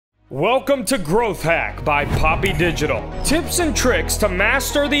Welcome to Growth Hack by Poppy Digital. Tips and tricks to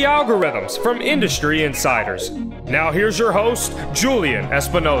master the algorithms from industry insiders. Now here's your host, Julian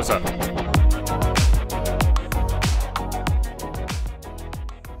Espinoza.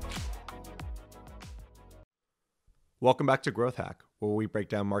 Welcome back to Growth Hack, where we break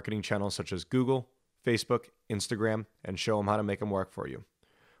down marketing channels such as Google, Facebook, Instagram, and show them how to make them work for you.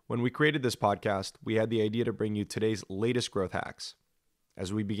 When we created this podcast, we had the idea to bring you today's latest growth hacks.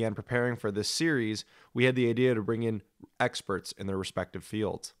 As we began preparing for this series, we had the idea to bring in experts in their respective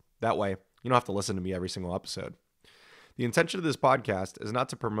fields. That way, you don't have to listen to me every single episode. The intention of this podcast is not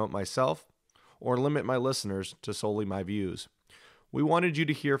to promote myself or limit my listeners to solely my views. We wanted you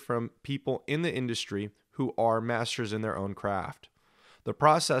to hear from people in the industry who are masters in their own craft. The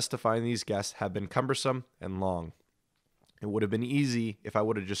process to find these guests have been cumbersome and long. It would have been easy if I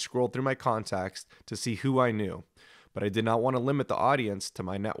would have just scrolled through my contacts to see who I knew, but I did not want to limit the audience to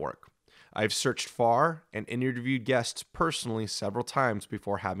my network. I've searched far and interviewed guests personally several times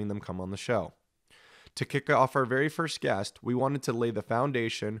before having them come on the show. To kick off our very first guest, we wanted to lay the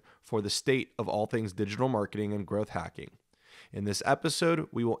foundation for the state of all things digital marketing and growth hacking. In this episode,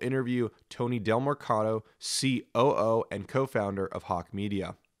 we will interview Tony Del Mercado, COO and co-founder of Hawk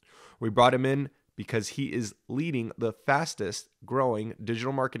Media. We brought him in because he is leading the fastest growing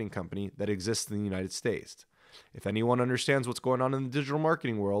digital marketing company that exists in the United States. If anyone understands what's going on in the digital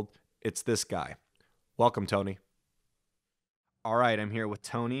marketing world, it's this guy. Welcome, Tony. All right, I'm here with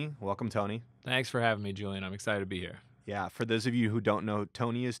Tony. Welcome, Tony. Thanks for having me, Julian. I'm excited to be here. Yeah, for those of you who don't know,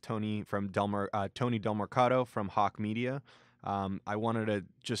 Tony is Tony Del Mercado from Hawk Media. I wanted to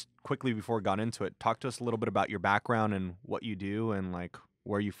just quickly, before we got into it, talk to us a little bit about your background and what you do and like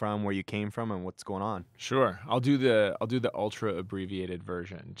where you from, where you came from, and what's going on. Sure, I'll do the ultra abbreviated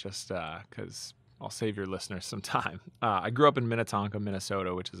version, just because I'll save your listeners some time. I grew up in Minnetonka,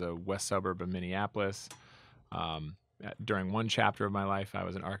 Minnesota, which is a west suburb of Minneapolis. During one chapter of my life, I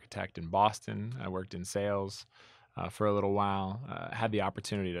was an architect in Boston. I worked in sales for a little while. Had the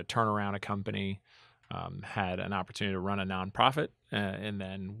opportunity to turn around a company. Had an opportunity to run a nonprofit, and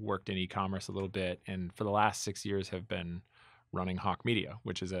then worked in e-commerce a little bit. And for the last 6 years have been running Hawk Media,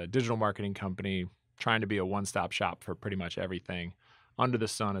 which is a digital marketing company trying to be a one-stop shop for pretty much everything under the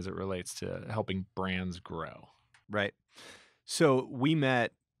sun as it relates to helping brands grow. Right. So we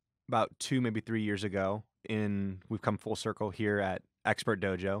met about 2, maybe 3 years ago. We've come full circle here at Expert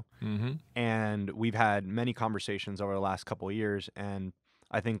Dojo, and we've had many conversations over the last couple of years. And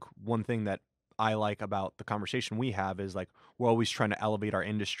I think one thing that I like about the conversation we have is like we're always trying to elevate our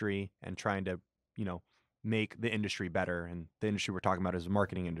industry and trying to, make the industry better. And the industry we're talking about is the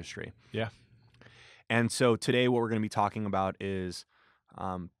marketing industry. Yeah. And so today what we're going to be talking about is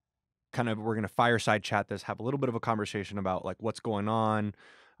we're going to fireside chat this, have a little bit of a conversation about like what's going on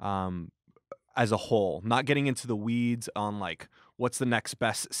as a whole, not getting into the weeds on like what's the next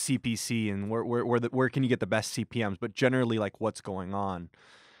best CPC and where can you get the best CPMs, but generally like what's going on.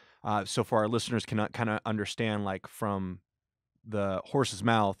 So for our listeners can kind of understand like from the horse's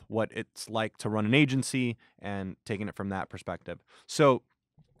mouth what it's like to run an agency and taking it from that perspective. So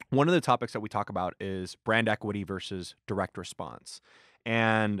one of the topics that we talk about is brand equity versus direct response.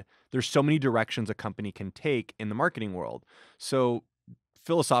 And there's so many directions a company can take in the marketing world. So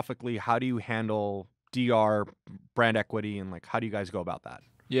philosophically, how do you handle DR, brand equity, and like how do you guys go about that?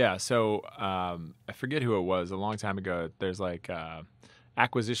 Yeah, so I forget who it was a long time ago. There's like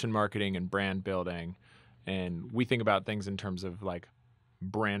acquisition marketing and brand building, and we think about things in terms of like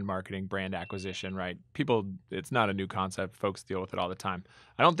brand marketing, brand acquisition, right? It's not a new concept. Folks deal with it all the time.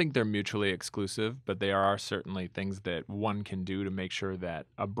 I don't think they're mutually exclusive, but there are certainly things that one can do to make sure that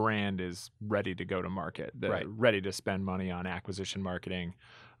a brand is ready to go to market, ready to spend money on acquisition marketing,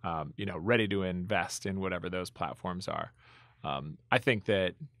 ready to invest in whatever those platforms are. I think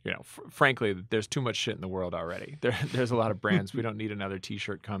that, frankly, there's too much shit in the world already. There's a lot of brands. We don't need another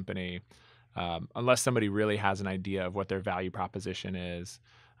t-shirt company. Unless somebody really has an idea of what their value proposition is,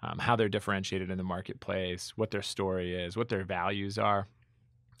 how they're differentiated in the marketplace, what their story is, what their values are.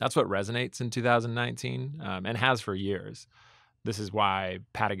 That's what resonates in 2019 and has for years. This is why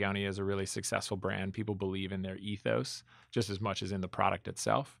Patagonia is a really successful brand. People believe in their ethos just as much as in the product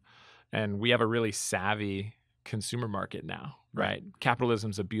itself. And we have a really savvy consumer market now, right?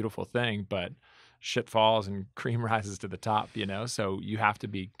 Capitalism's a beautiful thing, but shit falls and cream rises to the top, So you have to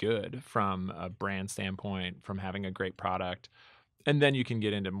be good from a brand standpoint, from having a great product, and then you can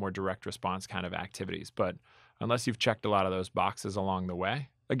get into more direct response kind of activities. But unless you've checked a lot of those boxes along the way,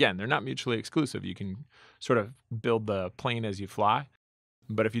 again, they're not mutually exclusive. You can sort of build the plane as you fly,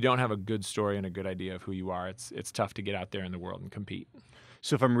 but if you don't have a good story and a good idea of who you are, it's tough to get out there in the world and compete.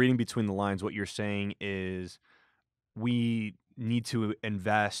 So if I'm reading between the lines, what you're saying is we need to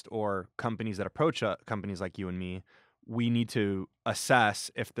invest, or companies that approach companies like you and me, we need to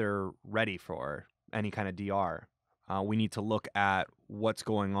assess if they're ready for any kind of DR. We need to look at what's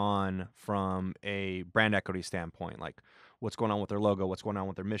going on from a brand equity standpoint, like what's going on with their logo, what's going on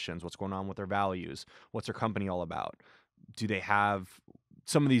with their missions, what's going on with their values, what's their company all about. Do they have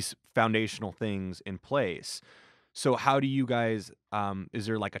some of these foundational things in place? So how do you guys, is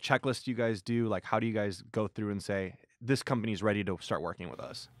there like a checklist you guys do? Like, how do you guys go through and say, this company is ready to start working with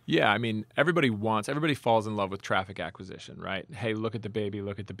us? Yeah, I mean, everybody falls in love with traffic acquisition, right? Hey, look at the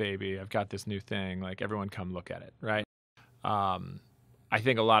baby. I've got this new thing. Like, everyone come look at it, right? I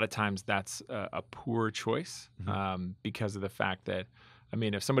think a lot of times that's a poor choice because of the fact that, I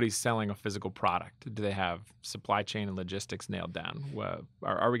mean, if somebody's selling a physical product, do they have supply chain and logistics nailed down? Well,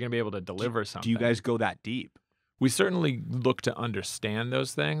 are we going to be able to deliver something? Do you guys go that deep? We certainly look to understand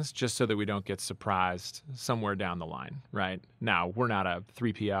those things just so that we don't get surprised somewhere down the line, right? Now, we're not a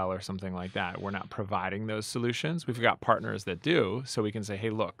 3PL or something like that. We're not providing those solutions. We've got partners that do, so we can say, hey,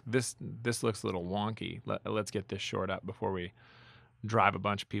 look, this looks a little wonky. Let's get this shored up before we drive a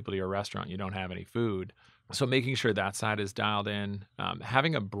bunch of people to your restaurant. You don't have any food. So making sure that side is dialed in.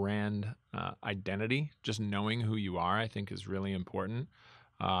 Having a brand identity, just knowing who you are, I think is really important.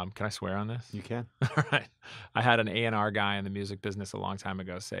 Can I swear on this? You can. All right. I had an A&R guy in the music business a long time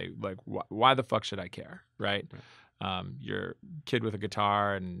ago say, like, why the fuck should I care, right? You're a kid with a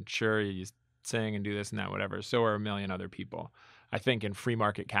guitar, and sure, you sing and do this and that, whatever. So are a million other people. I think in free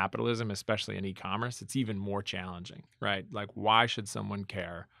market capitalism, especially in e-commerce, it's even more challenging, right? Like, why should someone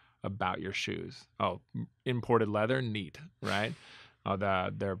care about your shoes? Oh, imported leather? Neat, right?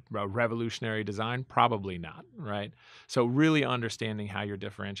 Their revolutionary design? Probably not, right? So really understanding how you're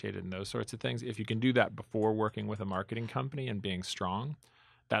differentiated in those sorts of things. If you can do that before working with a marketing company and being strong,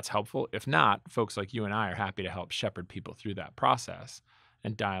 that's helpful. If not, folks like you and I are happy to help shepherd people through that process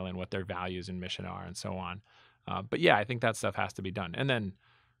and dial in what their values and mission are and so on. But yeah, I think that stuff has to be done. And then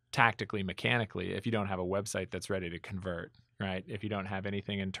tactically, mechanically, if you don't have a website that's ready to convert, right? If you don't have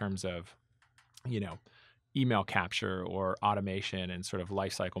anything in terms of, email capture or automation and sort of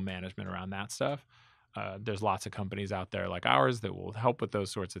lifecycle management around that stuff, there's lots of companies out there like ours that will help with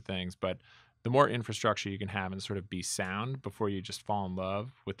those sorts of things. But the more infrastructure you can have and sort of be sound before you just fall in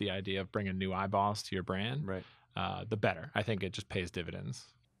love with the idea of bringing new eyeballs to your brand, Right. The better. I think it just pays dividends.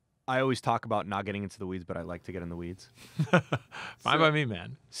 I always talk about not getting into the weeds, but I like to get in the weeds. Fine by me,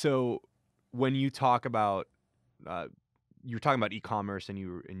 man. So when you talk about, you were talking about e-commerce, and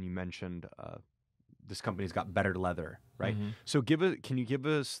you mentioned this company's got better leather, right? Mm-hmm. So can you give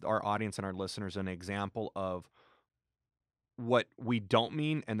us, our audience and our listeners, an example of what we don't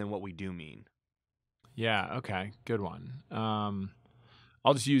mean and then what we do mean? Yeah. Okay. Good one.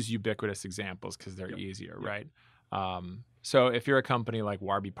 I'll just use ubiquitous examples because they're easier, right? So if you're a company like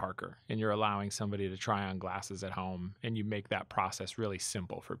Warby Parker and you're allowing somebody to try on glasses at home and you make that process really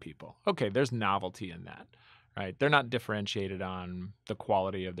simple for people, okay, there's novelty in that, right? They're not differentiated on the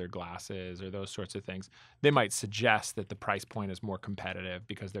quality of their glasses or those sorts of things. They might suggest that the price point is more competitive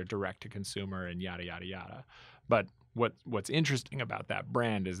because they're direct to consumer and yada, yada, yada. But what's interesting about that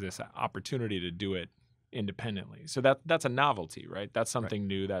brand is this opportunity to do it independently. So that's a novelty, right? That's something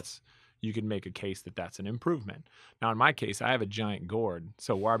new. You can make a case that that's an improvement. Now, in my case, I have a giant gourd,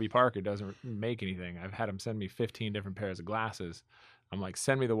 so Warby Parker doesn't make anything. I've had them send me 15 different pairs of glasses. I'm like,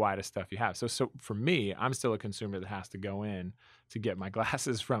 send me the widest stuff you have. So for me, I'm still a consumer that has to go in to get my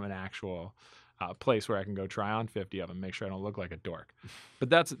glasses from an actual place where I can go try on 50 of them, make sure I don't look like a dork.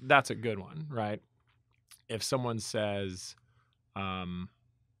 But that's a good one, right? If someone says, we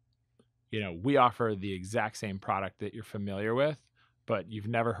offer the exact same product that you're familiar with, but you've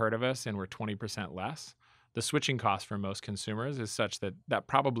never heard of us and we're 20% less, the switching cost for most consumers is such that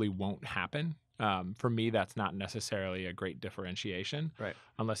probably won't happen. For me, that's not necessarily a great differentiation, right?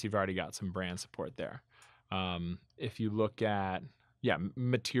 Unless you've already got some brand support there. If you look at,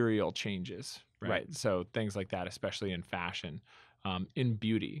 material changes, right? So things like that, especially in fashion, in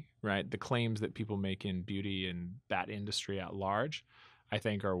beauty, right? The claims that people make in beauty and that industry at large, I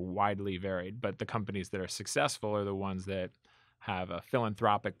think are widely varied. But the companies that are successful are the ones that have a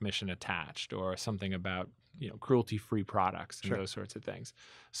philanthropic mission attached or something about, cruelty-free products and those sorts of things.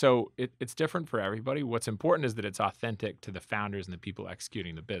 So it's different for everybody. What's important is that it's authentic to the founders and the people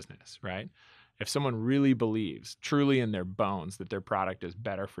executing the business, right? If someone really believes truly in their bones that their product is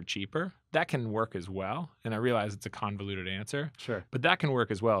better for cheaper, that can work as well. And I realize it's a convoluted answer, but that can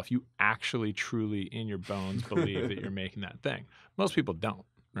work as well if you actually truly in your bones believe that you're making that thing. Most people don't,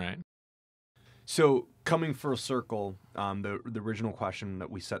 right? So coming full circle, the original question that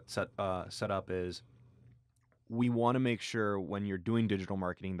we set up is, we want to make sure when you're doing digital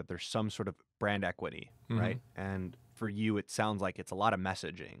marketing that there's some sort of brand equity, right? And for you, it sounds like it's a lot of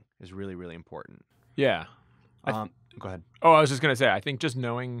messaging is really, really important. Yeah. Go ahead. Oh, I was just going to say, I think just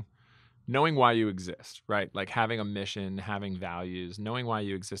knowing why you exist, right? Like having a mission, having values, knowing why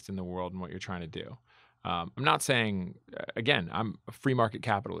you exist in the world and what you're trying to do. I'm not saying, again, I'm a free market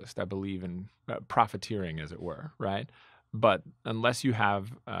capitalist. I believe in profiteering, as it were, right? But unless you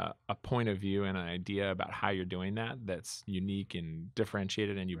have a point of view and an idea about how you're doing that that's unique and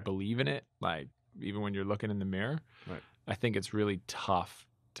differentiated, and you believe in it, like even when you're looking in the mirror, I think it's really tough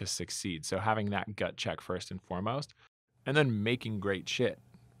to succeed. So having that gut check first and foremost, and then making great shit,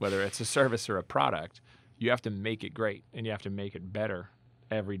 whether it's a service or a product, you have to make it great and you have to make it better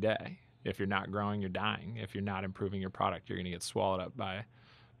every day. If you're not growing, you're dying. If you're not improving your product, you're going to get swallowed up by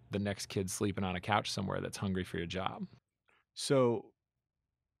the next kid sleeping on a couch somewhere that's hungry for your job. So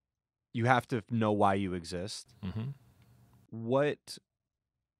you have to know why you exist. Let's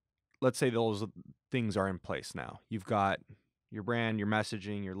say those things are in place now. You've got your brand, your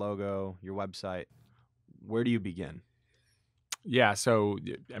messaging, your logo, your website. Where do you begin? Yeah. So,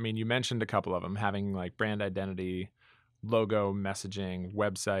 I mean, you mentioned a couple of them, having like brand identity, logo, messaging,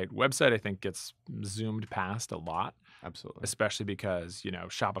 website. Website, I think, gets zoomed past a lot. Absolutely. Especially because,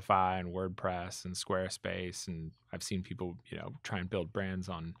 Shopify and WordPress and Squarespace, and I've seen people, try and build brands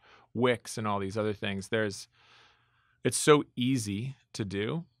on Wix and all these other things. It's so easy to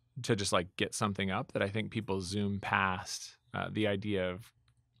do, to just like get something up, that I think people zoom past the idea of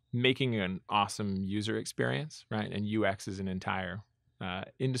making an awesome user experience, right? And UX is an entire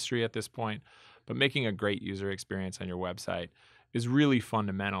industry at this point, but making a great user experience on your website is really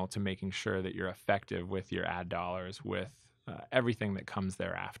fundamental to making sure that you're effective with your ad dollars, with everything that comes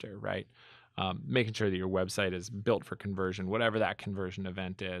thereafter, right? Making sure that your website is built for conversion, whatever that conversion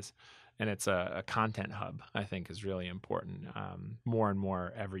event is. And it's a content hub, I think, is really important. More and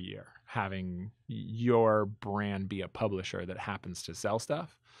more every year, having your brand be a publisher that happens to sell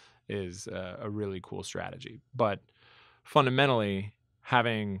stuff is a really cool strategy. But fundamentally,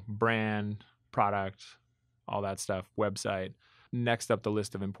 having brand, product, all that stuff, website. Next up the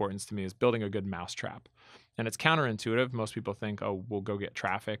list of importance to me is building a good mousetrap. And it's counterintuitive. Most people think, oh, we'll go get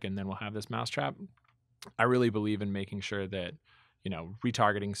traffic and then we'll have this mousetrap. I really believe in making sure that,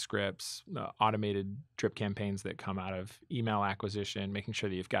 retargeting scripts, automated drip campaigns that come out of email acquisition, making sure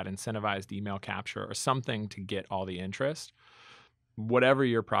that you've got incentivized email capture or something to get all the interest. Whatever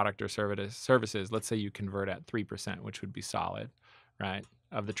your product or service is, let's say you convert at 3%, which would be solid, right,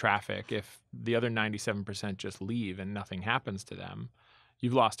 of the traffic. If the other 97% just leave and nothing happens to them,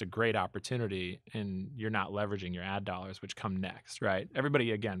 you've lost a great opportunity and you're not leveraging your ad dollars, which come next, right?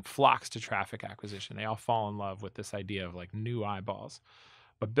 Everybody, again, flocks to traffic acquisition. They all fall in love with this idea of like new eyeballs.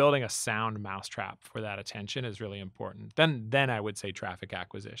 But building a sound mousetrap for that attention is really important. Then I would say traffic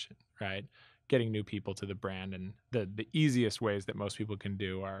acquisition, right? Getting new people to the brand. And the easiest ways that most people can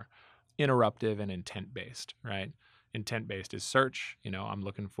do are interruptive and intent-based, right? Intent-based is search. I'm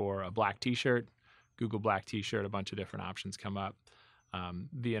looking for a black t-shirt, Google black t-shirt, a bunch of different options come up.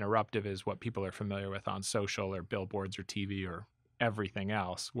 The interruptive is what people are familiar with on social or billboards or TV or everything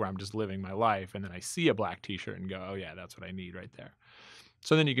else, where I'm just living my life and then I see a black t-shirt and go, oh yeah, that's what I need right there.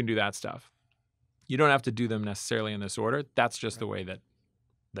 So then you can do that stuff. You don't have to do them necessarily in this order. That's just the way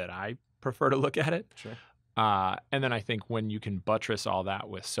that I prefer to look at it. Sure. And then I think when you can buttress all that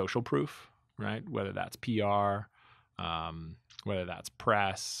with social proof, right? Whether that's PR, whether that's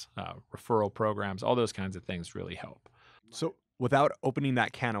press, referral programs, all those kinds of things really help. So without opening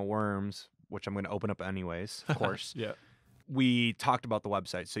that can of worms, which I'm going to open up anyways, of course. Yeah. We talked about the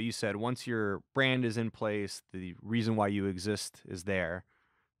website. So you said once your brand is in place, the reason why you exist is there.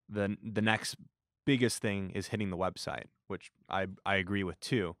 Then the next biggest thing is hitting the website, which I agree with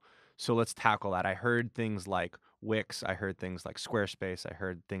too. So let's tackle that. I heard things like Wix. I heard things like Squarespace. I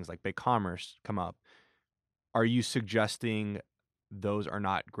heard things like BigCommerce come up. Are you suggesting those are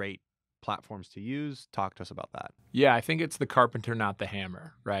not great platforms to use? Talk to us about that. Yeah, I think it's the carpenter, not the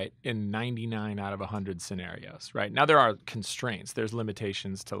hammer, right? In 99 out of 100 scenarios, right? Now there are constraints. There's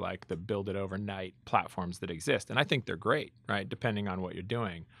limitations to like the build it overnight platforms that exist. And I think they're great, right? Depending on what you're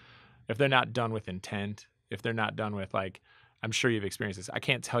doing. If they're not done with intent, if they're not done with like, I'm sure you've experienced this. I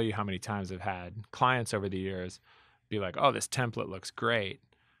can't tell you how many times I've had clients over the years be like, oh, this template looks great.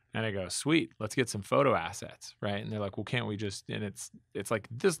 And I go, sweet, let's get some photo assets, right? And they're like, well, can't we just, and it's like,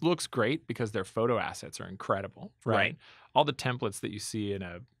 this looks great because their photo assets are incredible, right? All the templates that you see in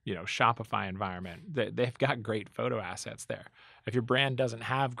a, Shopify environment, they've got great photo assets there. If your brand doesn't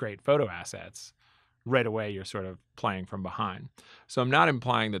have great photo assets, right away you're sort of playing from behind. So I'm not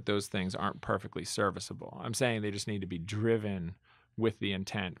implying that those things aren't perfectly serviceable. I'm saying they just need to be driven with the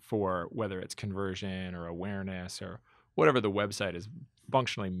intent for whether it's conversion or awareness or whatever the website is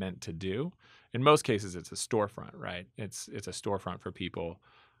functionally meant to do. In most cases, it's a storefront, right? It's a storefront for people.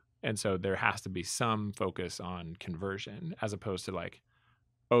 And so there has to be some focus on conversion as opposed to like,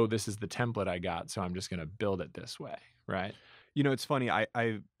 oh, this is the template I got, so I'm just going to build it this way, right? You know, it's funny.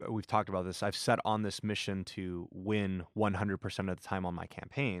 We've talked about this. I've set on this mission to win 100% of the time on my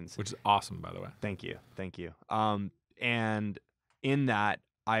campaigns, Which is awesome, by the way. Thank you, thank you. And in that,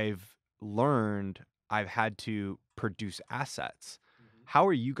 I've learned I've had to produce assets. How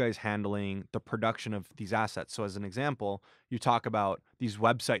are you guys handling the production of these assets? So as an example, you talk about these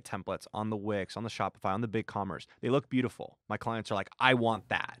website templates on the Wix, on the Shopify, on the BigCommerce. They look beautiful. My clients are like, I want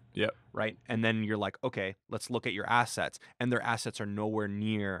that. Yep. Right. And then you're like, okay, let's look at your assets. And their assets are nowhere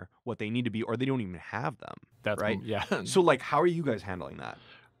near what they need to be, or they don't even have them. That's right. Yeah. So like, how are you guys handling that?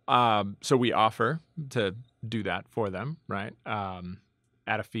 So we offer to do that for them, right?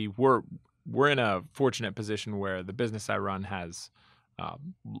 At a fee. We're in a fortunate position where the business I run has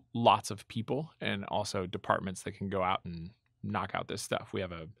lots of people and also departments that can go out and knock out this stuff. We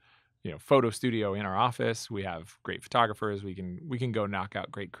have a photo studio in our office. We have great photographers. We can go knock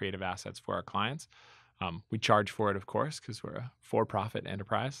out great creative assets for our clients. We charge for it, of course, because we're a for-profit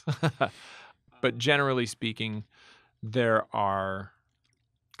enterprise. But generally speaking, there are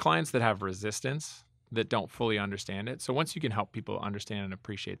clients that have resistance that don't fully understand it. So once you can help people understand and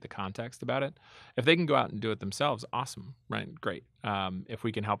appreciate the context about it, if they can go out and do it themselves, awesome, right? Great. If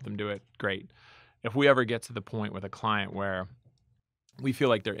we can help them do it, great. If we ever get to the point with a client where we feel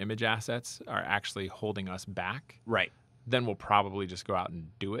like their image assets are actually holding us back, right, then we'll probably just go out and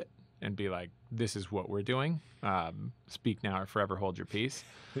do it and be like, this is what we're doing. Speak now or forever hold your peace.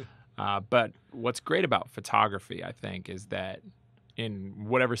 But what's great about photography, I think, is that in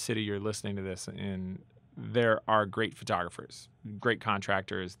whatever city you're listening to this in, there are great photographers, great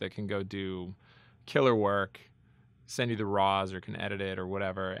contractors that can go do killer work, send you the raws or can edit it or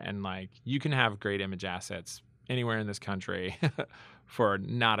whatever. And like, you can have great image assets anywhere in this country for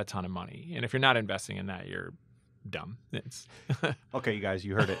not a ton of money. And if you're not investing in that, you're dumb. It's okay, you guys,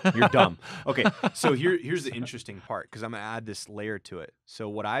 you heard it. You're dumb. Okay, so here's the interesting part, because I'm going to add this layer to it. So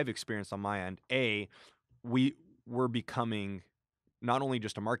what I've experienced on my end, we're becoming not only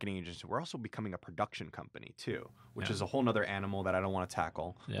just a marketing agency, we're also becoming a production company too, which is a whole nother animal that I don't want to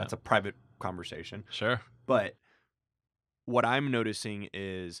tackle. Yeah. That's a private conversation. Sure. But what I'm noticing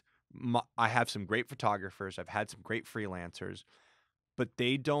is I have some great photographers. I've had some great freelancers, but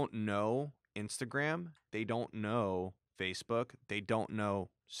they don't know Instagram. They don't know Facebook. They don't know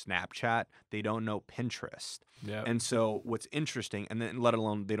Snapchat. They don't know Pinterest. Yeah. And so what's interesting, and then let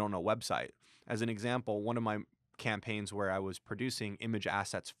alone they don't know website. As an example, one of my campaigns where I was producing image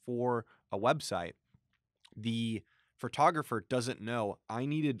assets for a website, the photographer doesn't know I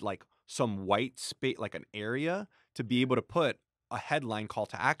needed like some white space, like an area to be able to put a headline call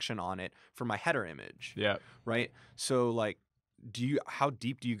to action on it for my header image. Yeah. Right. So like, how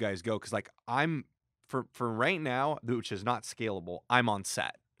deep do you guys go? Cause like for right now, which is not scalable, I'm on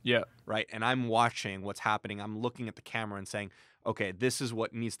set. Yeah. Right. And I'm watching what's happening. I'm looking at the camera and saying, okay, this is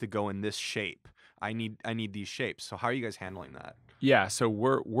what needs to go in this shape. I need these shapes. So how are you guys handling that? Yeah, so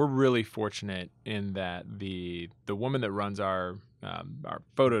we're really fortunate in that the woman that runs our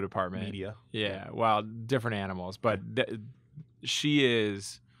photo department, media, well, different animals, but she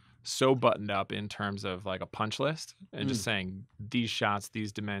is so buttoned up in terms of like a punch list and just saying these shots,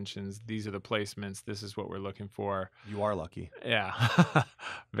 these dimensions, these are the placements, this is what we're looking for. You are lucky. Yeah,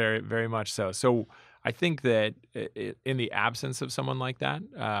 very, very much so. So I think that in the absence of someone like that,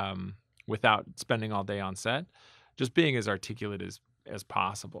 without spending all day on set, just being as articulate as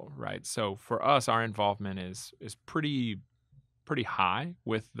possible, right? So for us, our involvement is pretty high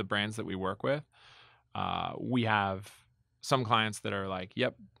with the brands that we work with. We have some clients that are like,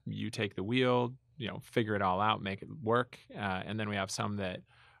 yep, you take the wheel, figure it all out, make it work. And then we have some that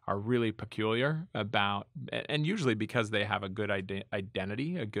are really peculiar about, and usually because they have a good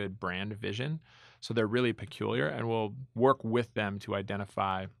identity, a good brand vision. So they're really peculiar, and we'll work with them to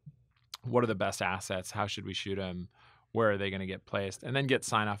identify what are the best assets, how should we shoot them, where are they going to get placed, and then get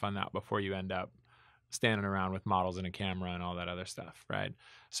sign off on that before you end up standing around with models and a camera and all that other stuff, right?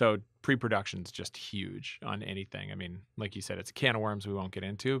 So pre-production is just huge on anything. I mean, like you said, it's a can of worms we won't get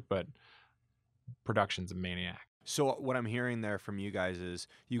into, but production's a maniac. So what I'm hearing there from you guys is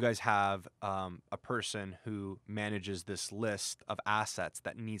you guys have a person who manages this list of assets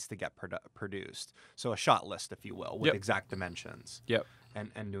that needs to get produced. So a shot list, if you will, with exact dimensions. Yep.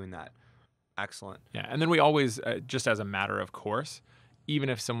 And doing that. Excellent. Yeah, and then we always, just as a matter of course, even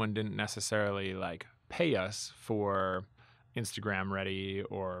if someone didn't necessarily like pay us for Instagram ready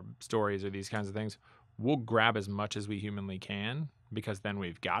or stories or these kinds of things, we'll grab as much as we humanly can because then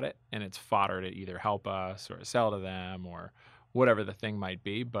we've got it and it's fodder to either help us or sell to them or whatever the thing might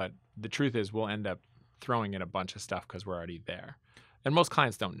be. But the truth is we'll end up throwing in a bunch of stuff because we're already there. And most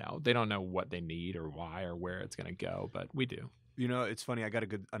clients don't know. They don't know what they need or why or where it's going to go, but we do. You know, it's funny. I got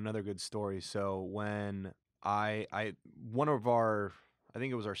another good story. So when one of our, I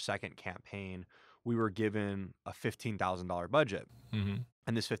think it was our second campaign, we were given a $15,000 budget. Mm-hmm.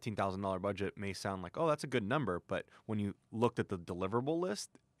 And this $15,000 budget may sound like, oh, that's a good number. But when you looked at the deliverable list,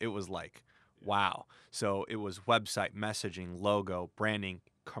 it was like, wow. So it was website, messaging, logo, branding,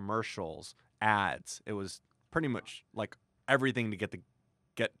 commercials, ads. It was pretty much like everything to get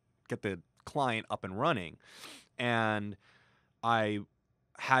the client up and running. And I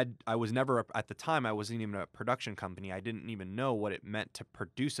was never, at the time, I wasn't even a production company. I didn't even know what it meant to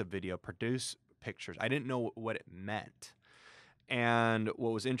produce a video, produce pictures. I didn't know what it meant. And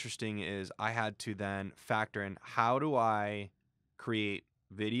what was interesting is I had to then factor in, how do I create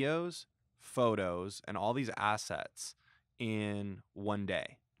videos, photos, and all these assets in one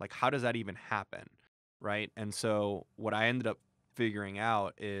day? Like, how does that even happen, right? And so what I ended up figuring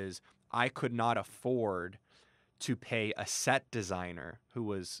out is I could not afford to pay a set designer who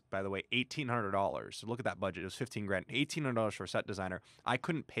was, by the way, $1,800. So look at that budget. It was $15,000, $1,800 for a set designer. I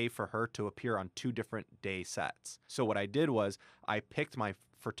couldn't pay for her to appear on 2 different day sets. So what I did was I picked my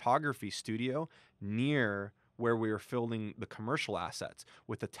photography studio near where we were filming the commercial assets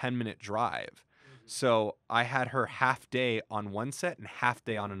with a 10-minute drive. So I had her half day on one set and half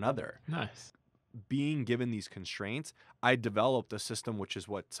day on another. Nice. Being given these constraints, I developed a system, which is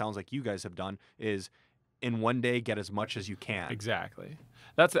what sounds like you guys have done, is in one day, get as much as you can. Exactly.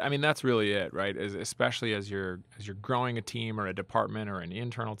 That's really it, right? Especially as you're growing a team or a department or an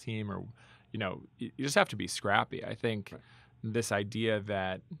internal team, or, you just have to be scrappy. I think this idea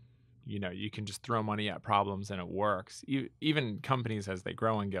that, you can just throw money at problems and it works. Even companies as they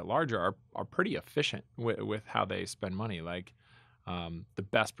grow and get larger are pretty efficient with how they spend money. Like the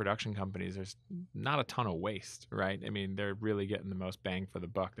best production companies, there's not a ton of waste, right? I mean, they're really getting the most bang for the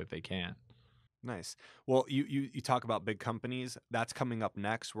buck that they can. Nice. Well, you talk about big companies. That's coming up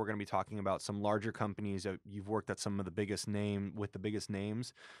next. We're going to be talking about some larger companies. You've worked at some of the biggest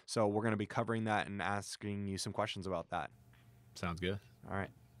names. So we're going to be covering that and asking you some questions about that. Sounds good. All right.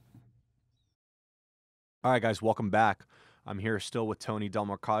 All right, guys, welcome back. I'm here still with Tony Del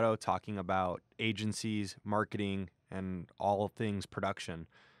Mercado talking about agencies, marketing, and all things production.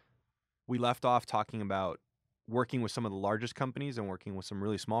 We left off talking about working with some of the largest companies and working with some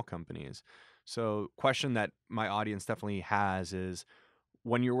really small companies. So question that my audience definitely has is,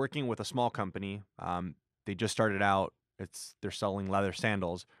 when you're working with a small company, they just started out, they're selling leather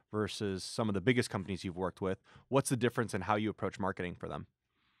sandals, versus some of the biggest companies you've worked with. What's the difference in how you approach marketing for them?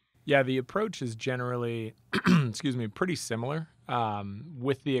 Yeah, the approach is generally, pretty similar,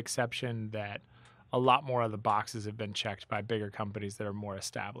 with the exception that a lot more of the boxes have been checked by bigger companies that are more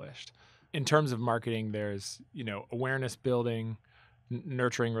established. In terms of marketing, there's, awareness building,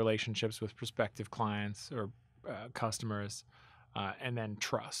 nurturing relationships with prospective clients or customers, and then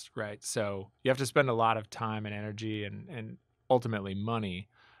trust, right? So you have to spend a lot of time and energy and ultimately money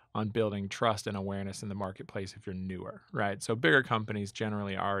on building trust and awareness in the marketplace if you're newer, right? So bigger companies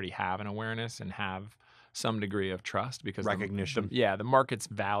generally already have an awareness and have some degree of trust because recognition. The market's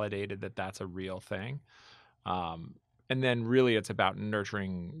validated that that's a real thing. And then really it's about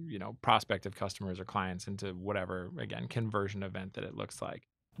nurturing, prospective customers or clients into whatever, again, conversion event that it looks like.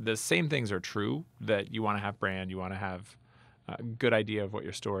 The same things are true, that you want to have brand, you want to have a good idea of what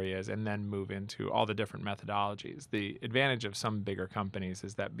your story is, and then move into all the different methodologies. The advantage of some bigger companies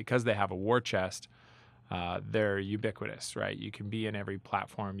is that because they have a war chest, they're ubiquitous, right? You can be in every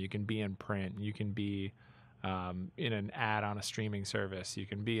platform. You can be in print. You can be in an ad on a streaming service. You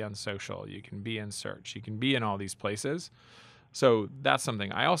can be on social. You can be in search. You can be in all these places. So that's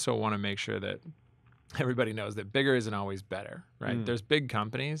something. I also want to make sure that everybody knows that bigger isn't always better, right? There's big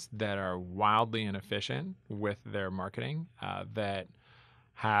companies that are wildly inefficient with their marketing, that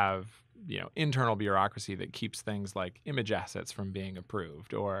have, internal bureaucracy that keeps things like image assets from being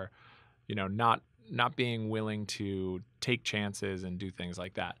approved, or, not being willing to take chances and do things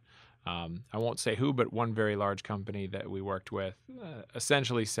like that. I won't say who, but one very large company that we worked with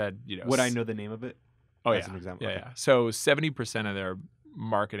essentially said, Would I know the name of it? Oh, as yeah. an example? Yeah, Okay. yeah. So 70% of their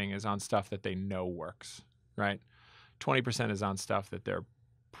marketing is on stuff that they know works, right? 20% is on stuff that they're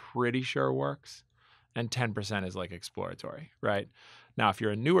pretty sure works, and 10% is like exploratory, right? Now, if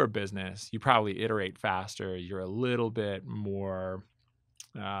you're a newer business, you probably iterate faster. You're a little bit more,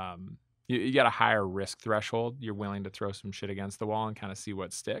 you got a higher risk threshold. You're willing to throw some shit against the wall and kind of see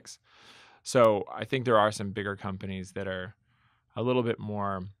what sticks. So I think there are some bigger companies that are a little bit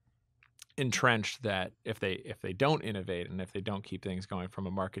more entrenched, that if they don't innovate and if they don't keep things going from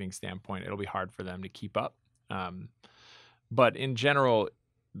a marketing standpoint, it'll be hard for them to keep up. But in general,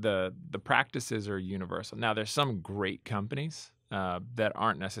 the practices are universal. Now, there's some great companies that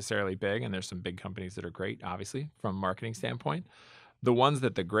aren't necessarily big, and there's some big companies that are great, obviously, from a marketing standpoint. The ones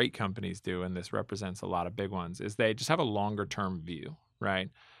that the great companies do, and this represents a lot of big ones, is they just have a longer term view, right?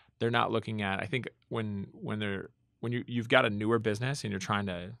 They're not looking at, I think when you've got a newer business and you're trying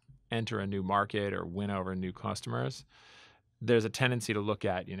to enter a new market or win over new customers, there's a tendency to look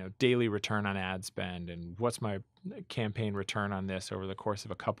at, daily return on ad spend and what's my campaign return on this over the course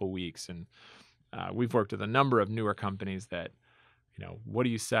of a couple weeks. And we've worked with a number of newer companies that, what do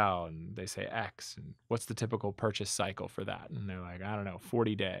you sell? And they say X. And what's the typical purchase cycle for that? And they're like, I don't know,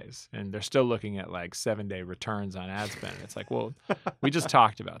 40 days. And they're still looking at like 7-day returns on ad spend. It's like, well, we just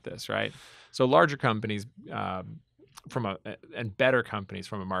talked about this, right? So larger companies and better companies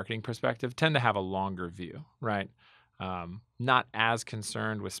from a marketing perspective tend to have a longer view, right? Not as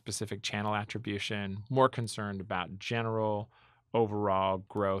concerned with specific channel attribution, more concerned about general overall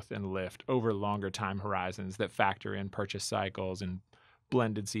growth and lift over longer time horizons that factor in purchase cycles and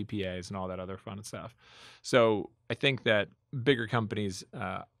blended CPAs and all that other fun stuff. So I think that bigger companies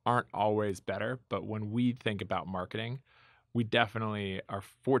aren't always better, but when we think about marketing, we definitely are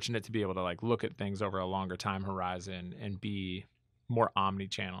fortunate to be able to like look at things over a longer time horizon and be more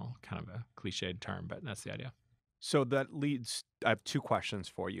omni-channel, kind of a cliched term, but that's the idea. So that leads, I have 2 questions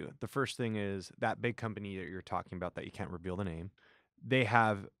for you. The first thing is that big company that you're talking about that you can't reveal the name, they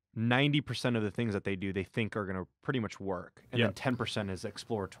have 90% of the things that they do, they think are going to pretty much work. And then 10% is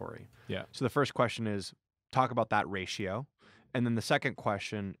exploratory. Yeah. So the first question is, talk about that ratio. And then the second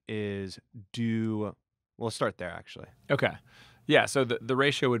question is, let's start there actually. Okay. Yeah. So the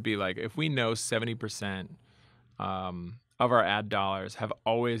ratio would be like, if we know 70% of our ad dollars have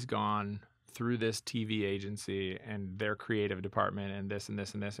always gone through this TV agency and their creative department and this and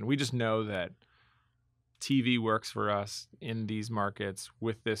this and this, and we just know that TV works for us in these markets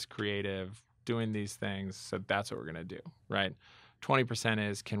with this creative doing these things, so that's what we're going to do, right? 20%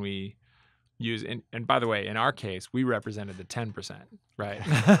 is, can we use, and by the way, in our case, we represented the 10%,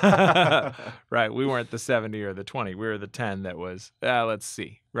 right? Right. We weren't the 70 or the 20. We were the 10 that was, let's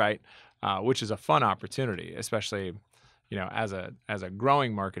see, right? Which is a fun opportunity, especially, as a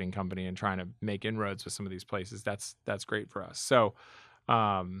growing marketing company and trying to make inroads with some of these places. That's great for us. So,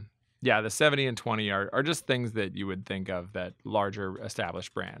 the 70 and 20 are just things that you would think of that larger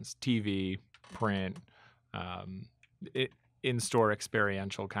established brands, TV, print, in-store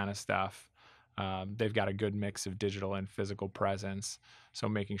experiential kind of stuff. They've got a good mix of digital and physical presence. So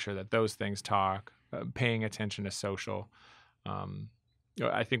making sure that those things talk, paying attention to social.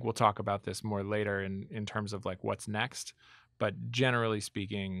 I think we'll talk about this more later in terms of like what's next. But generally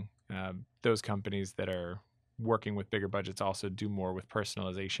speaking, those companies that are working with bigger budgets also do more with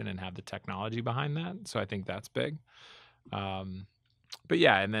personalization and have the technology behind that. So I think that's big. But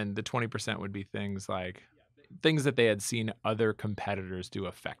yeah, and then the 20% would be things like things that they had seen other competitors do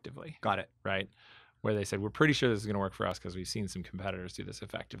effectively. Got it. Right? Where they said, we're pretty sure this is going to work for us because we've seen some competitors do this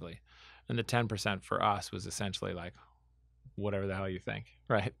effectively. And the 10% for us was essentially like, whatever the hell you think,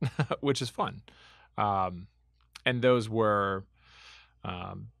 right? Which is fun. And those were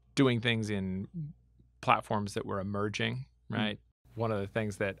doing things in platforms that were emerging, right? One of the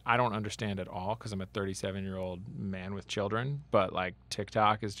things that I don't understand at all, because I'm a 37-year-old man with children, but like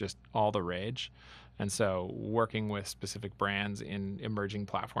TikTok is just all the rage. And so working with specific brands in emerging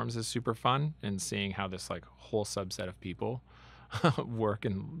platforms is super fun, and seeing how this like whole subset of people work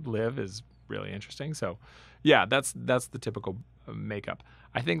and live is really interesting. So yeah, that's the typical makeup.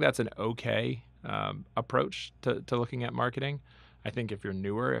 I think that's an okay approach to looking at marketing. I think if you're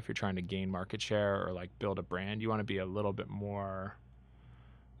newer, if you're trying to gain market share or like build a brand, you want to be a little bit more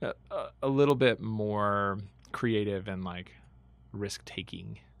creative and like risk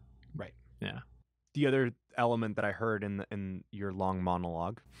taking. Right. Yeah. The other element that I heard in your long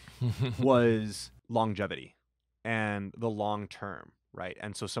monologue was longevity and the long term, right?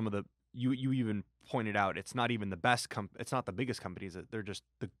 And so some of you even pointed out, it's not even the best it's not the biggest companies, they're just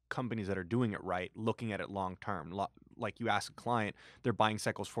the companies that are doing it right, looking at it long term. Like you ask a client, their buying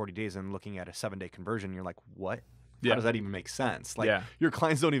cycle's 40 days and looking at a 7-day conversion, you're like, what? How does that even make sense? Like your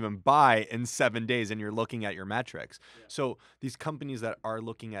clients don't even buy in 7 days and you're looking at your metrics. So these companies that are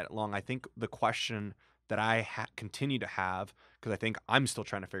looking at it long, I think the question that I continue to have, because I think I'm still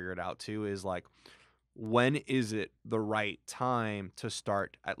trying to figure it out too, is like, when is it the right time to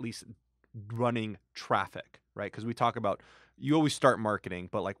start at least running traffic, right? Because we talk about, you always start marketing,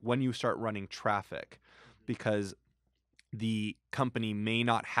 but like when you start running traffic, because the company may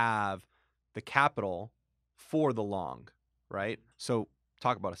not have the capital for the long, right? So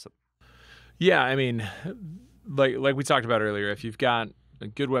talk about us. Yeah, I mean, like we talked about earlier, if you've got a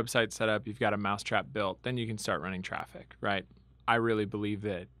good website set up, you've got a mousetrap built, then you can start running traffic, right? I really believe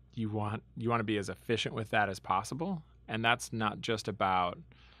that you want to be as efficient with that as possible, and that's not just about,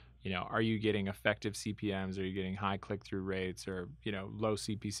 are you getting effective CPMs, are you getting high click-through rates, or low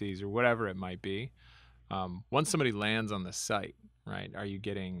CPCs, or whatever it might be. Once somebody lands on the site, right, are you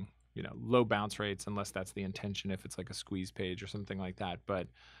getting low bounce rates, unless that's the intention, if it's like a squeeze page or something like that. But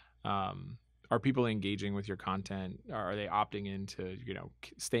are people engaging with your content? Are they opting in to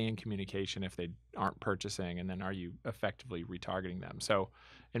stay in communication if they aren't purchasing? And then are you effectively retargeting them? So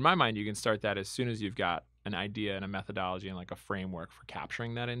in my mind, you can start that as soon as you've got an idea and a methodology and like a framework for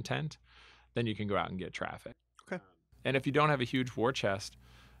capturing that intent. Then you can go out and get traffic. Okay. And if you don't have a huge war chest,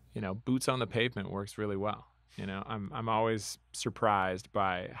 boots on the pavement works really well. I'm always surprised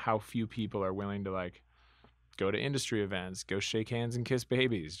by how few people are willing to like go to industry events, go shake hands and kiss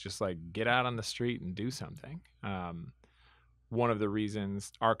babies, just like get out on the street and do something. One of the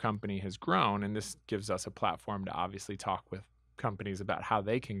reasons our company has grown, and this gives us a platform to obviously talk with companies about how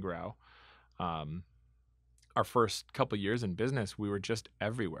they can grow. Our first couple years in business, we were just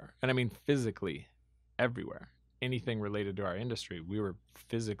everywhere. And I mean, physically everywhere. Anything related to our industry, we were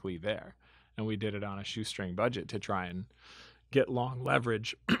physically there. And we did it on a shoestring budget to try and get long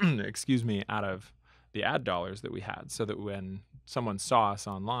leverage, out of the ad dollars that we had, so that when someone saw us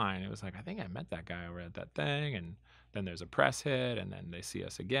online, it was like, I think I met that guy over at that thing. And then there's a press hit, and then they see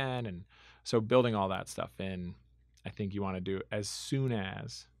us again. And so building all that stuff in, I think you want to do as soon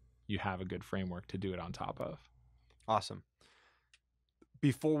as you have a good framework to do it on top of. Awesome.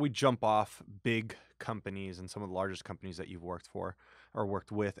 Before we jump off big companies and some of the largest companies that you've worked for or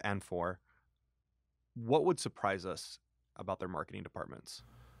worked with and for, what would surprise us about their marketing departments?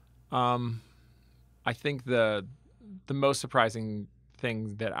 I think the most surprising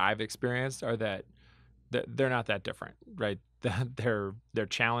thing that I've experienced are that they're not that different, right? They're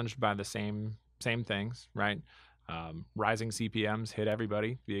challenged by the same things, right? Rising CPMs hit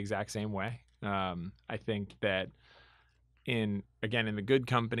everybody the exact same way. I think that in the good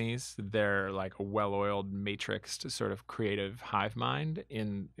companies, they're like a well-oiled, matrixed sort of creative hive mind.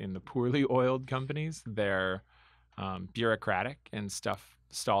 In the poorly oiled companies, they're bureaucratic, and stuff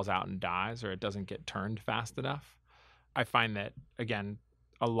stalls out and dies, or it doesn't get turned fast enough. I find that, again,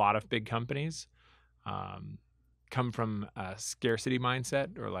 a lot of big companies come from a scarcity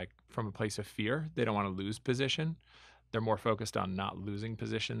mindset, or like from a place of fear. They don't want to lose position. They're more focused on not losing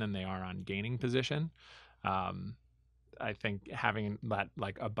position than they are on gaining position. I think having that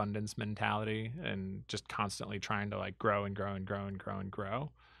like abundance mentality and just constantly trying to like grow and grow and grow and grow and grow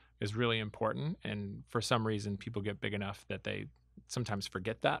is really important. And for some reason, people get big enough that they sometimes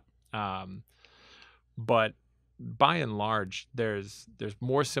forget that. But by and large, there's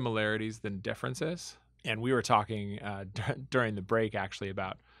more similarities than differences. And we were talking during the break actually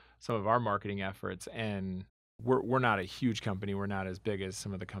about some of our marketing efforts. And we're not a huge company. We're not as big as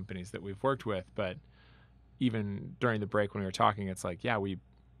some of the companies that we've worked with. But even during the break when we were talking, it's like, yeah,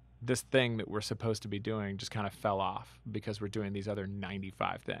 this thing that we're supposed to be doing just kind of fell off because we're doing these other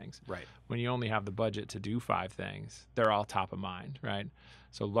 95 things. Right. When you only have the budget to do 5 things, they're all top of mind, right?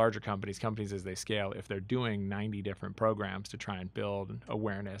 So larger companies as they scale, if they're doing 90 different programs to try and build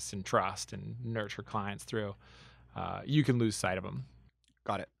awareness and trust and nurture clients through, you can lose sight of them.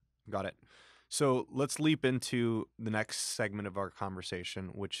 Got it. So let's leap into the next segment of our conversation,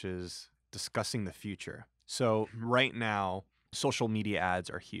 which is discussing the future. So right now, social media ads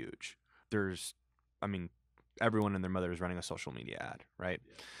are huge. Everyone and their mother is running a social media ad, right?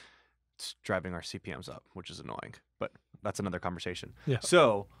 Yeah. It's driving our CPMs up, which is annoying, but that's another conversation. Yeah.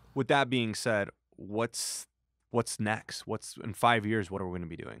 So with that being said, what's next? What's in 5 years? What are we going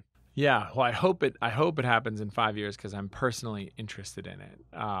to be doing? Yeah, well, I hope it happens in 5 years because I'm personally interested in it.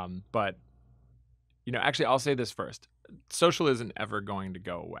 But actually, I'll say this first: social isn't ever going to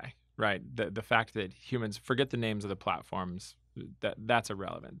go away. Right. The fact that humans forget the names of the platforms, that's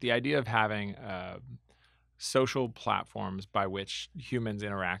irrelevant. The idea of having social platforms by which humans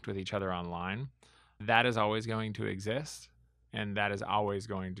interact with each other online, that is always going to exist. And that is always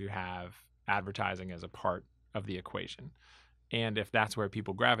going to have advertising as a part of the equation. And if that's where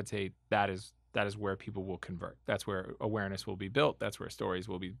people gravitate, that is where people will convert. That's where awareness will be built. That's where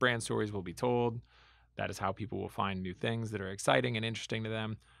brand stories will be told. That is how people will find new things that are exciting and interesting to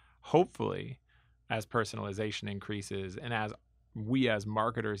them. Hopefully, as personalization increases and as we as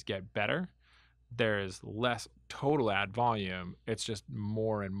marketers get better, there is less total ad volume. It's just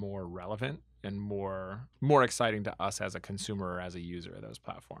more and more relevant and more exciting to us as a consumer or as a user of those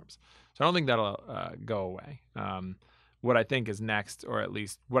platforms. So I don't think that'll go away. What I think is next, or at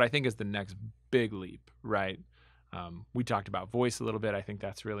least what I think is the next big leap, right? We talked about voice a little bit. I think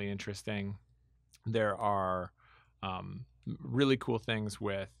that's really interesting. There are really cool things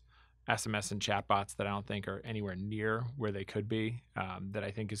with SMS and chatbots that I don't think are anywhere near where they could be, that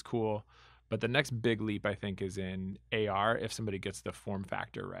I think is cool. But the next big leap, I think, is in AR if somebody gets the form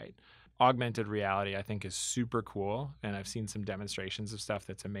factor right. Augmented reality, I think, is super cool. And I've seen some demonstrations of stuff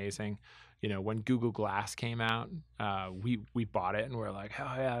that's amazing. You know, when Google Glass came out, we bought it and we're like,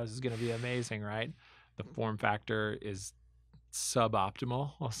 oh, yeah, this is going to be amazing, right? The form factor is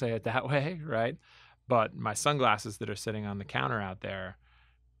suboptimal, I'll say it that way, right? But my sunglasses that are sitting on the counter out there,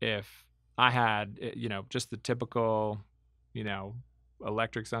 if I had, you know, just the typical, you know,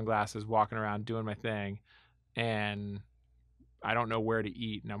 electric sunglasses walking around doing my thing, and I don't know where to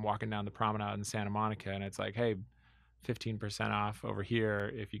eat, and I'm walking down the promenade in Santa Monica and it's like, hey, 15% off over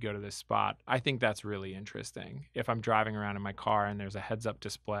here if you go to this spot. I think that's really interesting. If I'm driving around in my car and there's a heads up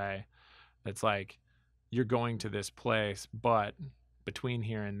display that's like, you're going to this place, but between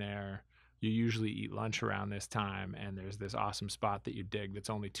here and there, you usually eat lunch around this time, and there's this awesome spot that you dig that's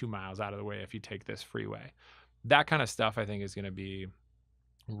only 2 miles out of the way if you take this freeway. That kind of stuff I think is going to be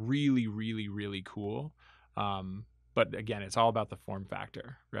really, really, really cool. But again, it's all about the form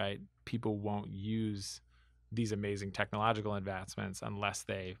factor, right? People won't use these amazing technological advancements unless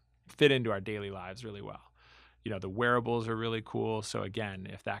they fit into our daily lives really well. You know, the wearables are really cool. So again,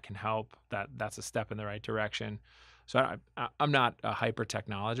 if that can help, that's a step in the right direction. So I'm not a hyper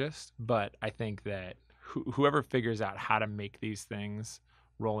technologist, but I think that whoever figures out how to make these things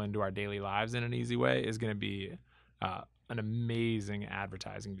roll into our daily lives in an easy way is going to be an amazing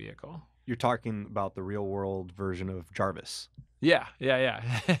advertising vehicle. You're talking about the real world version of Jarvis. Yeah.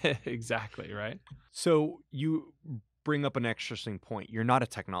 Exactly, right? So you bring up an interesting point. You're not a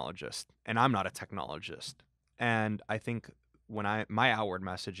technologist, and I'm not a technologist. And I think when my outward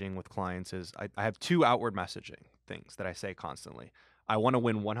messaging with clients is I have two outward messaging things that I say constantly. I want to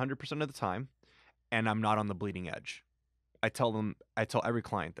win 100% of the time, and I'm not on the bleeding edge. I tell every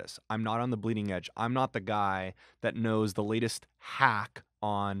client this. I'm not on the bleeding edge. I'm not the guy that knows the latest hack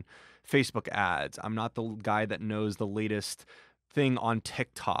on Facebook ads. I'm not the guy that knows the latest thing on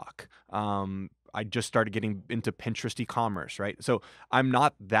TikTok. I just started getting into Pinterest e-commerce, right? So I'm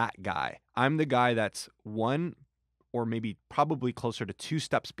not that guy. I'm the guy that's one or maybe probably closer to 2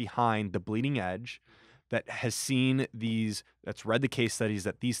 steps behind the bleeding edge, that has seen that's read the case studies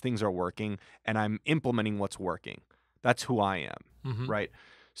that these things are working, and I'm implementing what's working. That's who I am, right?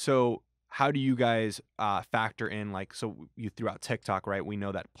 So how do you guys factor in, like, so you threw out TikTok, right? We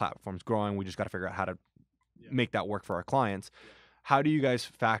know that platform's growing. We just got to figure out how to make that work for our clients. How do you guys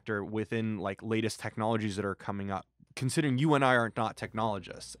factor within like latest technologies that are coming up, considering you and I are not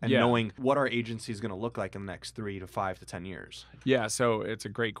technologists, and knowing what our agency is going to look like in the next 3 to 5 to 10 years? Yeah, so it's a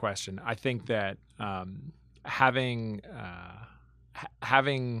great question. I think that having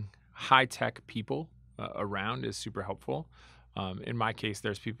high tech people around is super helpful. In my case,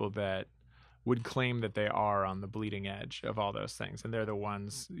 there's people that would claim that they are on the bleeding edge of all those things, and they're the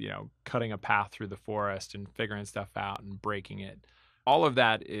ones, you know, cutting a path through the forest and figuring stuff out and breaking it. All of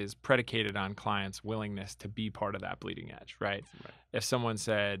that is predicated on clients' willingness to be part of that bleeding edge, right? If someone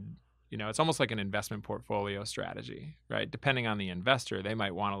said, you know, it's almost like an investment portfolio strategy, right? Depending on the investor, they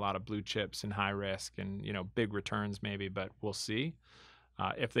might want a lot of blue chips and high risk and, you know, big returns maybe, but we'll see.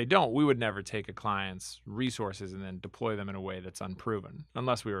 If they don't, we would never take a client's resources and then deploy them in a way that's unproven,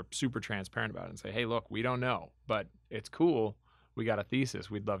 unless we were super transparent about it and say, hey, look, we don't know, but it's cool. We got a thesis.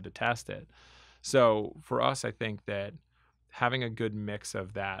 We'd love to test it. So for us, I think that having a good mix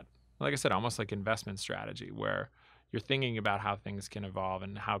of that, like I said, almost like investment strategy, where you're thinking about how things can evolve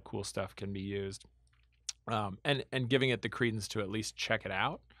and how cool stuff can be used, and giving it the credence to at least check it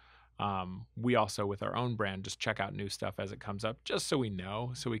out. We also, with our own brand, just check out new stuff as it comes up, just so we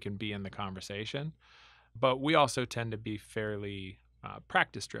know, so we can be in the conversation. But we also tend to be fairly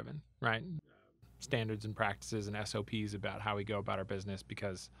practice-driven, right? Standards and practices and SOPs about how we go about our business,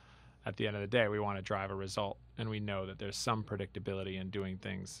 because at the end of the day, we want to drive a result, and we know that there's some predictability in doing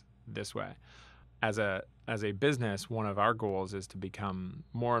things this way. As a business, one of our goals is to become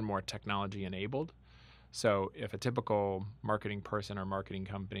more and more technology-enabled. So if a typical marketing person or marketing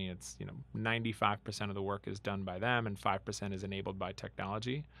company, it's 95% of the work is done by them and 5% is enabled by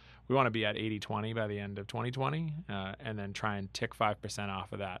technology. We want to be at 80-20 by the end of 2020, and then try and tick 5%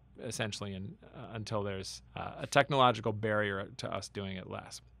 off of that essentially until there's a technological barrier to us doing it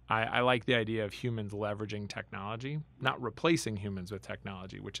less. I like the idea of humans leveraging technology, not replacing humans with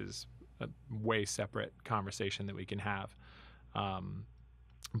technology, which is a way separate conversation that we can have.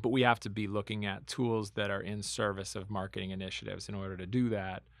 But we have to be looking at tools that are in service of marketing initiatives in order to do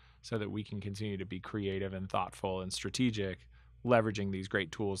that, so that we can continue to be creative and thoughtful and strategic, leveraging these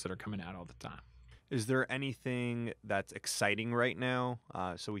great tools that are coming out all the time. Is there anything that's exciting right now?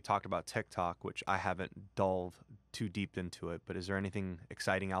 So we talked about TikTok, which I haven't delved too deep into it, but is there anything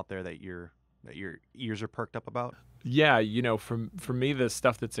exciting out there that your ears are perked up about? Yeah, for me, the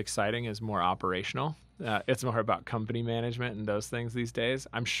stuff that's exciting is more operational. It's more about company management and those things these days.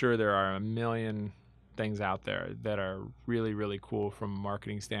 I'm sure there are a million things out there that are really, really cool from a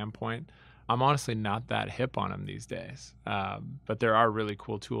marketing standpoint. I'm honestly not that hip on them these days. But there are really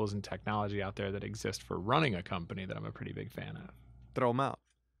cool tools and technology out there that exist for running a company that I'm a pretty big fan of. Throw them out.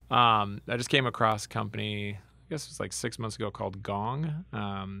 I just came across a company, I guess it was like 6 months ago, called Gong.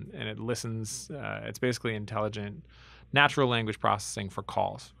 And it listens, it's basically intelligent natural language processing for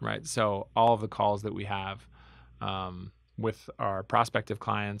calls, right? So all of the calls that we have with our prospective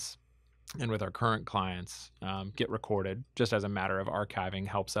clients and with our current clients get recorded just as a matter of archiving.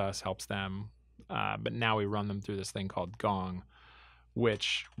 Helps us, helps them. But now we run them through this thing called Gong,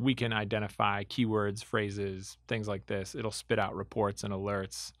 which we can identify keywords, phrases, things like this. It'll spit out reports and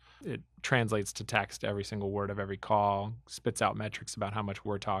alerts. It translates to text every single word of every call, spits out metrics about how much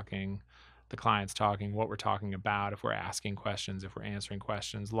we're talking, the client's talking, what we're talking about, if we're asking questions, if we're answering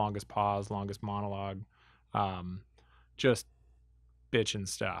questions, longest pause, longest monologue, just bitchin'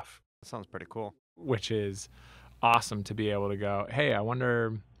 stuff. That sounds pretty cool. Which is awesome to be able to go, hey, I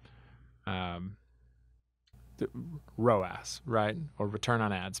wonder the ROAS, right? Or return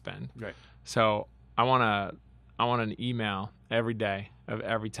on ad spend. Right. So I want an email every day of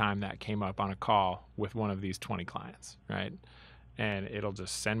every time that came up on a call with one of these 20 clients, right? And it'll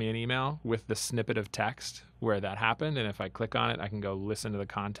just send me an email with the snippet of text where that happened. And if I click on it, I can go listen to the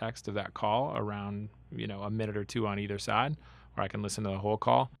context of that call around, a minute or two on either side, or I can listen to the whole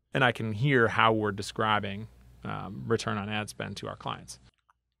call. And I can hear how we're describing return on ad spend to our clients,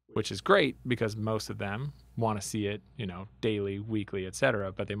 which is great because most of them want to see it, daily, weekly, et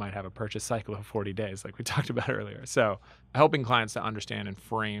cetera, but they might have a purchase cycle of 40 days like we talked about earlier. So helping clients to understand and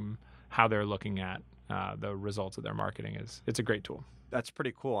frame how they're looking at the results of their marketing it's a great tool. That's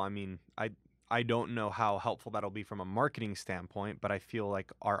pretty cool. I mean, I don't know how helpful that'll be from a marketing standpoint, but I feel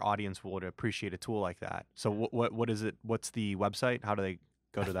like our audience would appreciate a tool like that. So what is it? What's the website? How do they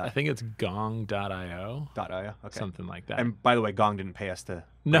go to that? I think it's gong.io. .io, okay. Something like that. And by the way, Gong didn't pay us to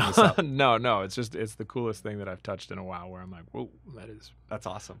bring this up. No. It's the coolest thing that I've touched in a while where I'm like, whoa, That's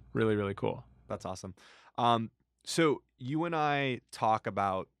awesome. Really, really cool. That's awesome. So you and I talk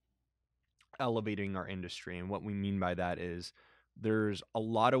about elevating our industry, and what we mean by that is there's a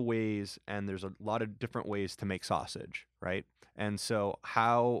lot of ways and there's a lot of different ways to make sausage, right? And so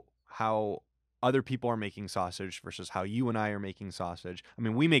how other people are making sausage versus how you and I are making sausage. I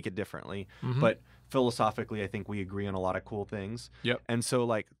mean, we make it differently, but philosophically, I think we agree on a lot of cool things. Yep. And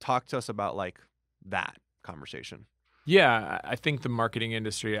so talk to us about that conversation. Yeah, I think the marketing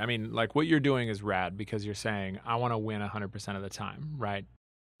industry, I mean, what you're doing is rad because you're saying, I want to win 100% of the time, right?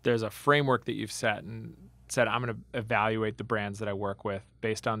 There's a framework that you've set and said, I'm going to evaluate the brands that I work with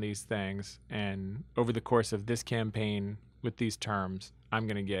based on these things. And over the course of this campaign with these terms, I'm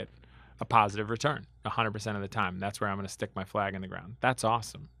going to get a positive return 100% of the time. That's where I'm going to stick my flag in the ground. That's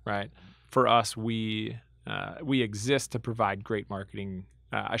awesome, right? For us, we exist to provide great marketing.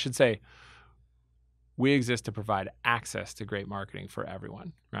 I should say, we exist to provide access to great marketing for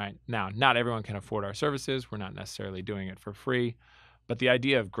everyone, right? Now, not everyone can afford our services. We're not necessarily doing it for free. But the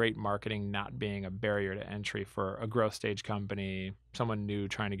idea of great marketing not being a barrier to entry for a growth stage company, someone new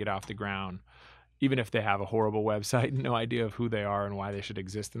trying to get off the ground, even if they have a horrible website, no idea of who they are and why they should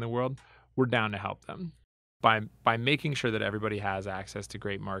exist in the world, we're down to help them. By making sure that everybody has access to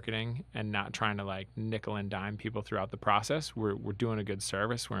great marketing and not trying to nickel and dime people throughout the process, we're doing a good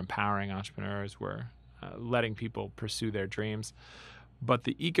service. We're empowering entrepreneurs. We're letting people pursue their dreams. But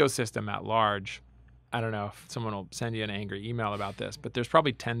the ecosystem at large, I don't know if someone will send you an angry email about this, but there's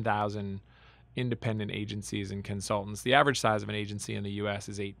probably 10,000 independent agencies and consultants. The average size of an agency in the U.S.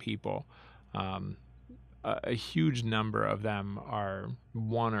 is 8 people. A huge number of them are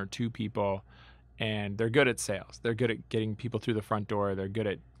 1 or 2 people, and they're good at sales. They're good at getting people through the front door. They're good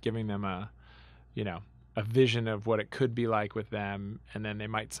at giving them a vision of what it could be like with them, and then they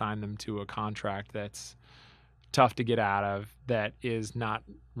might sign them to a contract that's tough to get out of, that is not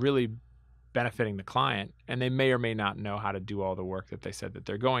really benefiting the client, and they may or may not know how to do all the work that they said that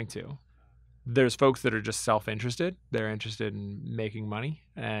they're going to. There's folks that are just self-interested. They're interested in making money,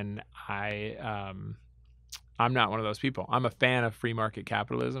 and I'm not one of those people. I'm a fan of free market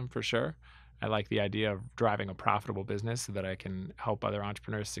capitalism for sure. I like the idea of driving a profitable business so that I can help other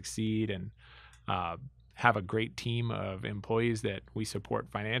entrepreneurs succeed and have a great team of employees that we support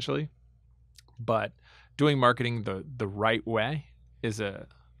financially. But doing marketing the right way is a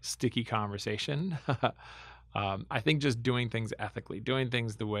sticky conversation. I think just doing things ethically, doing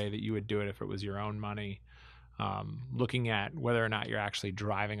things the way that you would do it if it was your own money, looking at whether or not you're actually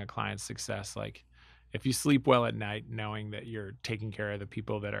driving a client's success. Like if you sleep well at night knowing that you're taking care of the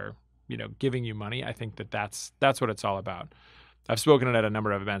people that are, giving you money, I think that's what it's all about. I've spoken at a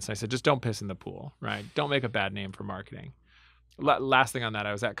number of events and I said, just don't piss in the pool, right? Don't make a bad name for marketing. Last thing on that,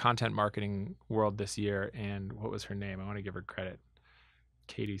 I was at Content Marketing World this year, and what was her name? I want to give her credit.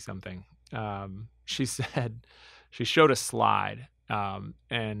 Katie something. She said, she showed a slide,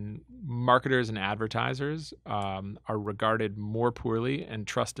 and marketers and advertisers are regarded more poorly and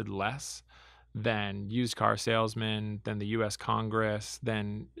trusted less than used car salesmen, than the U.S. Congress,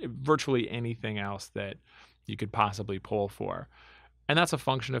 than virtually anything else that you could possibly poll for. And that's a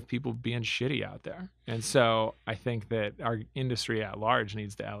function of people being shitty out there. And so I think that our industry at large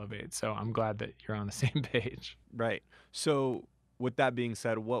needs to elevate. So I'm glad that you're on the same page. Right. So with that being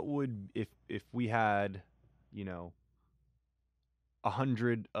said, what would, if we had,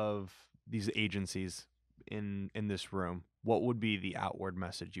 100 of these agencies in this room, what would be the outward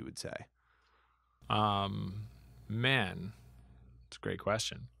message you would say? Man, it's a great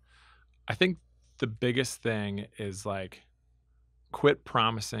question. I think the biggest thing is like, quit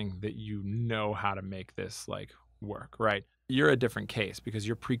promising that you know how to make this work, right? You're a different case because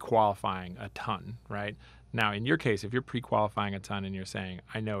you're pre-qualifying a ton, right? Now, in your case, if you're pre-qualifying a ton and you're saying,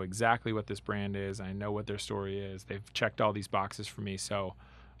 I know exactly what this brand is, I know what their story is, they've checked all these boxes for me, so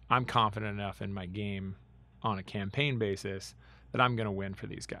I'm confident enough in my game on a campaign basis that I'm going to win for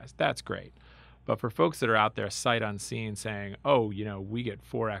these guys. That's great. But for folks that are out there sight unseen saying, oh, we get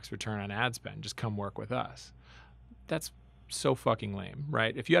 4x return on ad spend, just come work with us. That's so fucking lame,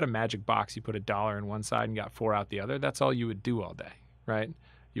 right? If you had a magic box, you put $1 in one side and got 4 out the other, that's all you would do all day, right?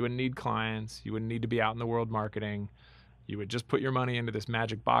 You wouldn't need clients. You wouldn't need to be out in the world marketing. You would just put your money into this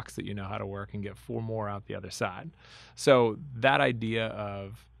magic box that you know how to work and get 4 more out the other side. So that idea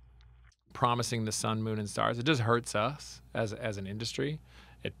of promising the sun, moon, and stars, it just hurts us as an industry.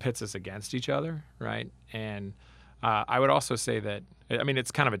 It pits us against each other, right? And I would also say that,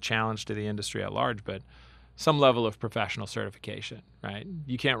 it's kind of a challenge to the industry at large, but some level of professional certification, right?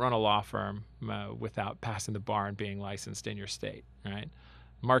 You can't run a law firm without passing the bar and being licensed in your state, right?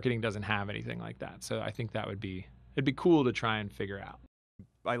 Marketing doesn't have anything like that. So I think it'd be cool to try and figure out.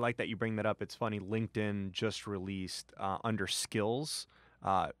 I like that you bring that up. It's funny, LinkedIn just released under skills,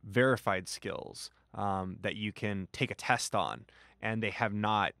 verified skills that you can take a test on, and they have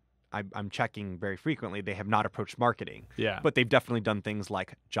not, I'm checking very frequently, they have not approached marketing. Yeah. But they've definitely ddone things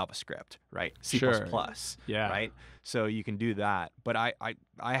like JavaScript, right? C++, Sure. Yeah. right? So you can do that. But I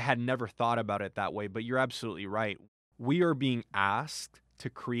had never thought about it that way, but you're absolutely right. We are being asked to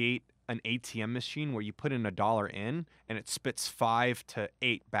create an ATM machine where you put in $1 in and it spits 5 to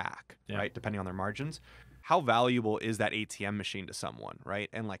 8 back, right? Depending on their margins. How valuable is that ATM machine to someone, right?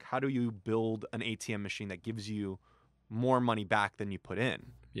 And how do you build an ATM machine that gives you more money back than you put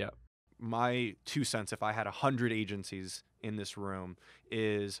in? Yeah. My 2 cents, if I had 100 agencies in this room,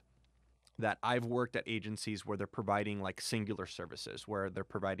 is that I've worked at agencies where they're providing singular services, where they're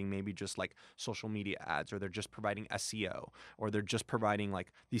providing maybe just social media ads, or they're just providing SEO, or they're just providing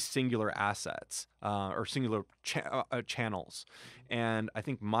these singular assets or singular channels. And I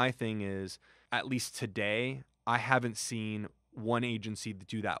think my thing is, at least today, I haven't seen one agency to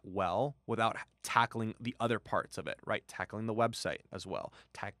do that well without tackling the other parts of it, right? Tackling the website as well,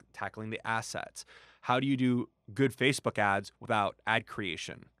 tackling the assets. How do you do good Facebook ads without ad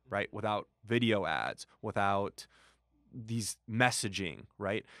creation, right? Without video ads, without these messaging,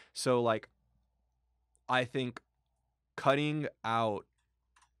 right? So I think cutting out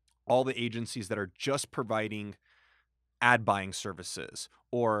all the agencies that are just providing ad buying services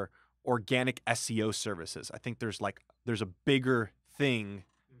or organic SEO services, I think there's a bigger thing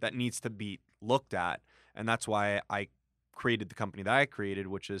that needs to be looked at. And that's why I created the company that I created,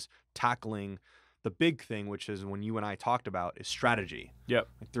 which is tackling the big thing, which is when you and I talked about, is strategy. Yep.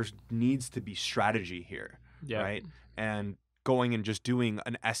 There needs to be strategy here, Yep. right? And going and just doing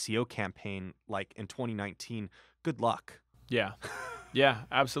an SEO campaign like in 2019, good luck. Yeah. Yeah,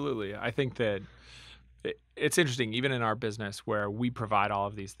 absolutely. I think that it's interesting, even in our business where we provide all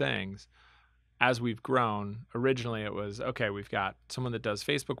of these things, as we've grown, originally it was, okay, we've got someone that does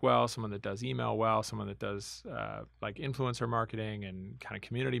Facebook well, someone that does email well, someone that does like influencer marketing and kind of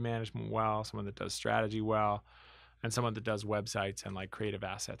community management well, someone that does strategy well, and someone that does websites and like creative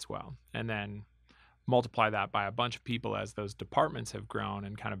assets well. And then multiply that by a bunch of people as those departments have grown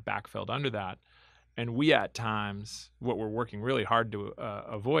and kind of backfilled under that. And we, at times, what we're working really hard to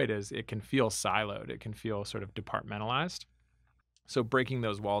avoid is it can feel siloed. It can feel sort of departmentalized. So breaking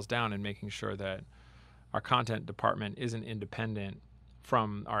those walls down and making sure that our content department isn't independent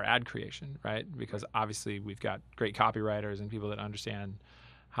from our ad creation, right? Because obviously we've got great copywriters and people that understand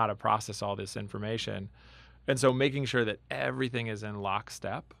how to process all this information. And so making sure that everything is in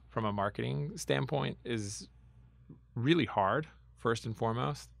lockstep from a marketing standpoint is really hard, first and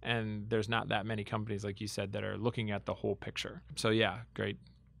foremost. And there's not that many companies, like you said, that are looking at the whole picture. So yeah, great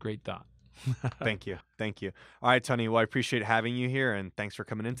thought. Thank you. All right, Tony. Well, I appreciate having you here, and thanks for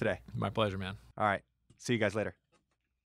coming in today. My pleasure, man. All right. See you guys later.